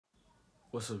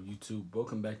What's up, YouTube?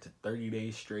 Welcome back to 30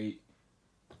 Days Straight.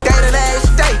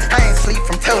 I ain't sleep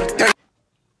from 2 to 3.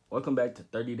 Welcome back to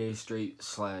 30 Days Straight /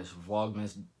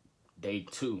 Vlogmas Day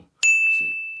 2.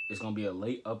 It's gonna be a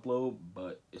late upload,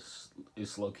 but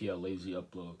it's low-key a lazy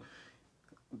upload.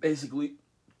 Basically,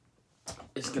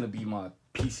 it's gonna be my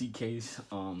PC case.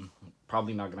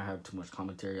 Probably not gonna have too much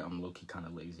commentary. I'm low-key kind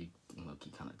of lazy. I'm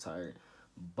low-key kind of tired.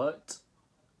 But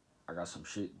I got some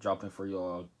shit dropping for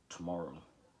y'all tomorrow.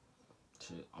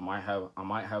 Shit, I might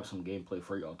have some gameplay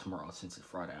for y'all tomorrow since it's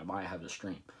Friday. I might have a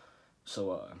stream.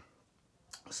 So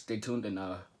stay tuned and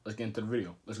let's get into the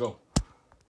video. Let's go.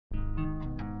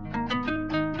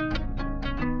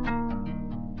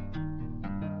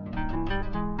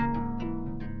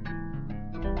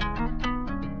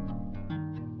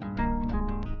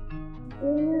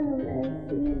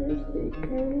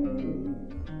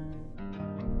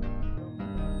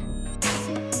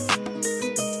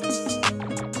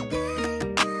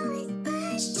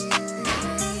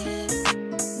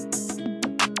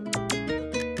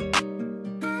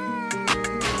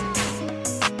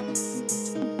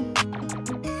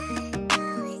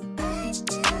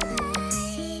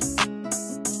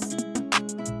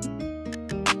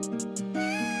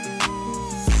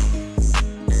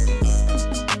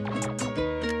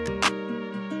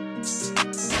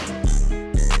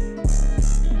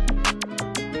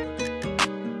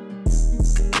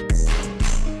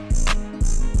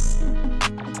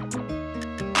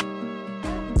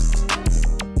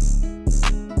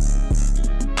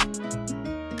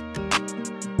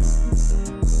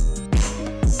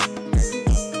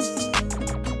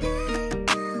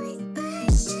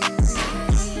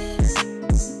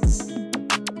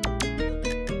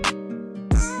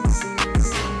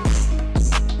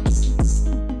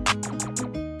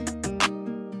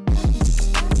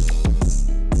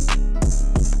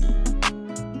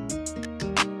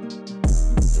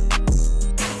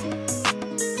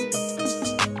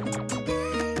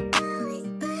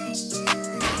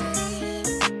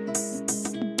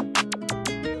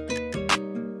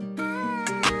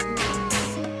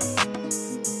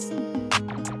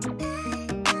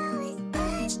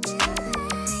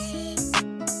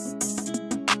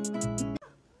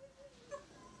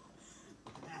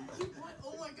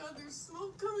 There's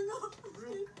smoke coming off.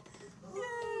 Yeah.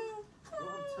 Bro,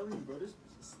 I'm telling you, bro, this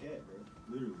bitch is scared, bro.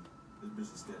 Literally, this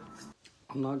bitch is scared.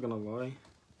 I'm not gonna lie,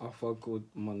 I fuck with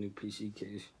my new PC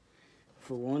case.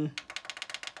 For one,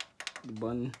 the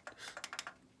buttons.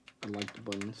 I like the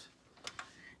buttons.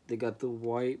 They got the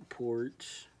white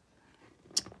ports.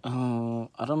 I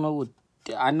don't know what.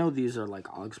 I know these are like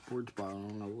aux ports, but I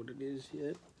don't know what it is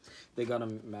yet. They got a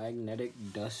magnetic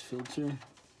dust filter,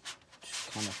 which is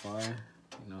kind of fire.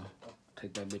 You know,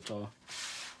 take that bitch off.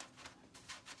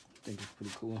 I think it's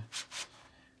pretty cool.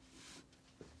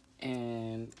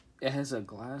 And it has a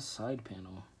glass side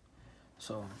panel.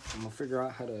 So I'm gonna figure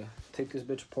out how to take this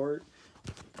bitch apart.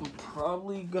 I'm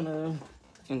probably gonna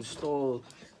install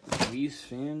these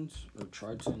fans, or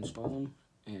try to install them.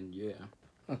 And yeah.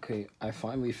 Okay, I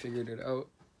finally figured it out.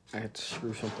 I had to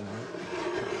screw something out.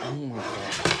 Oh my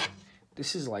god.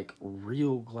 This is like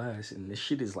real glass, and this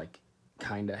shit is like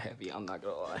kinda heavy, I'm not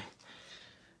gonna lie.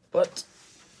 But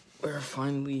we're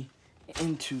finally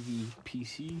into the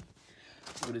PC.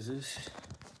 What is this?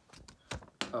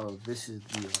 Oh, this is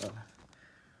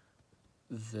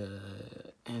the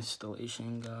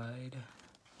installation guide.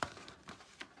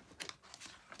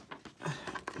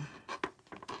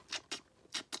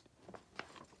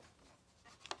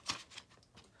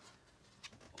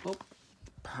 Oh,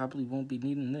 probably won't be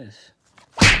needing this.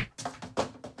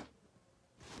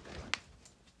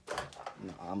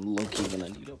 No, I'm low-key gonna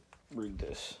need to read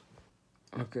this.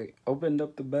 Okay, opened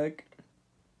up the back.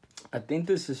 I think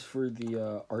this is for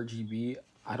the RGB.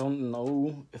 I don't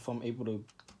know if I'm able to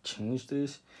change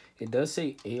this. It does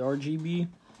say ARGB,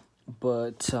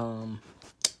 but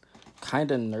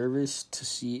kind of nervous to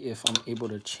see if I'm able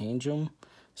to change them.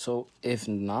 So if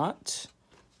not,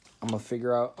 I'm gonna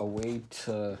figure out a way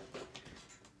to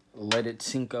let it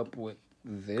sync up with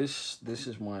this. This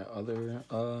is my other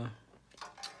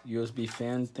USB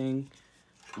fan thing.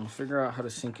 I'm gonna figure out how to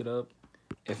sync it up.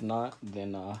 If not,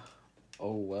 then oh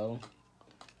well.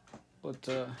 But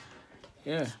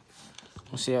yeah,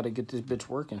 we'll see how to get this bitch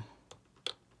working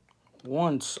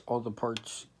once all the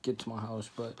parts get to my house.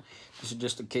 But this is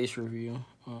just a case review.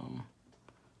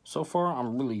 So far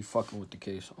I'm really fucking with the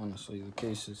case, honestly. The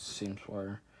case seems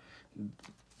fire.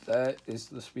 That is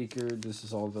the speaker. This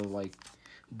is all the like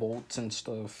bolts and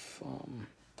stuff.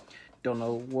 Don't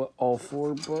know what all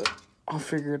for, but I'll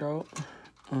figure it out.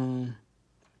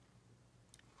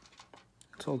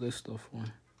 What's all this stuff for?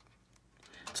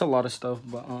 It's it's a lot of stuff,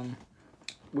 but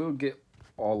we'll get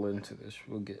all into this.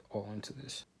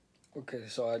 Okay,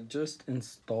 so I just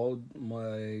installed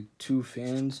my 2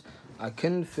 fans. I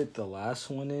couldn't fit the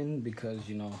last one in because,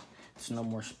 you know, it's no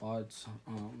more spots.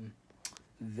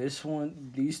 This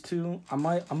one, these 2, I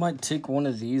might take one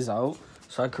of these out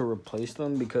so I could replace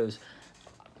them, because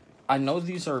I know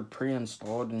these are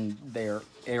pre-installed and they're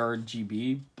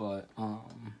ARGB, but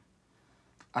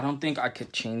I don't think I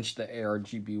could change the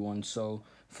ARGB one. So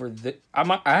for the,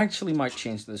 I actually might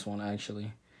change this one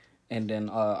actually, and then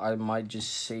I might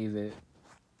just save it.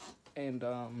 And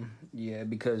yeah,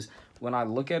 because when I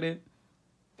look at it,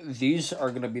 these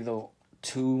are gonna be the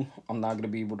 2 I'm not gonna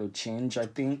be able to change, I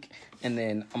think, and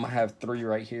then I'm gonna have 3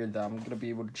 right here that I'm gonna be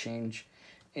able to change.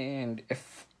 And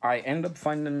if I end up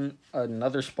finding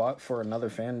another spot for another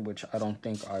fan, which I don't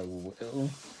think I will,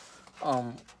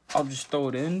 I'll just throw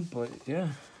it in. But yeah,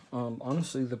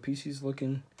 honestly, the PC's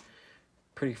looking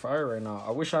pretty fire right now.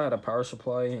 I wish I had a power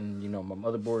supply and, you know, my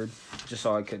motherboard, just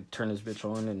so I could turn this bitch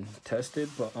on and test it.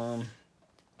 But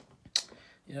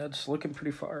yeah, it's looking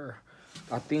pretty fire.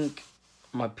 I think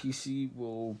my PC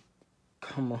will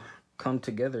come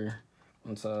together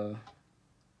once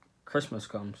Christmas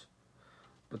comes.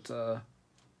 But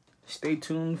stay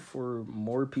tuned for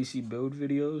more PC build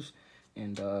videos,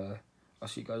 and I'll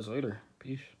see you guys later.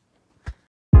 Peace.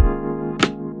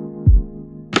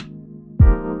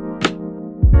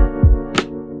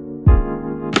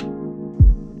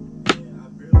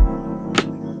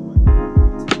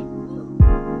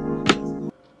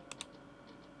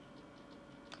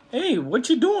 Hey, what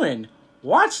you doing?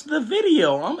 Watch the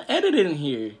video. I'm editing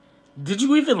here. Did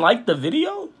you even like the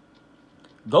video?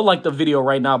 Go like the video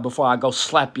right now before I go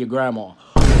slap your grandma.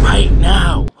 Right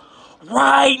now.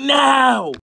 Right now.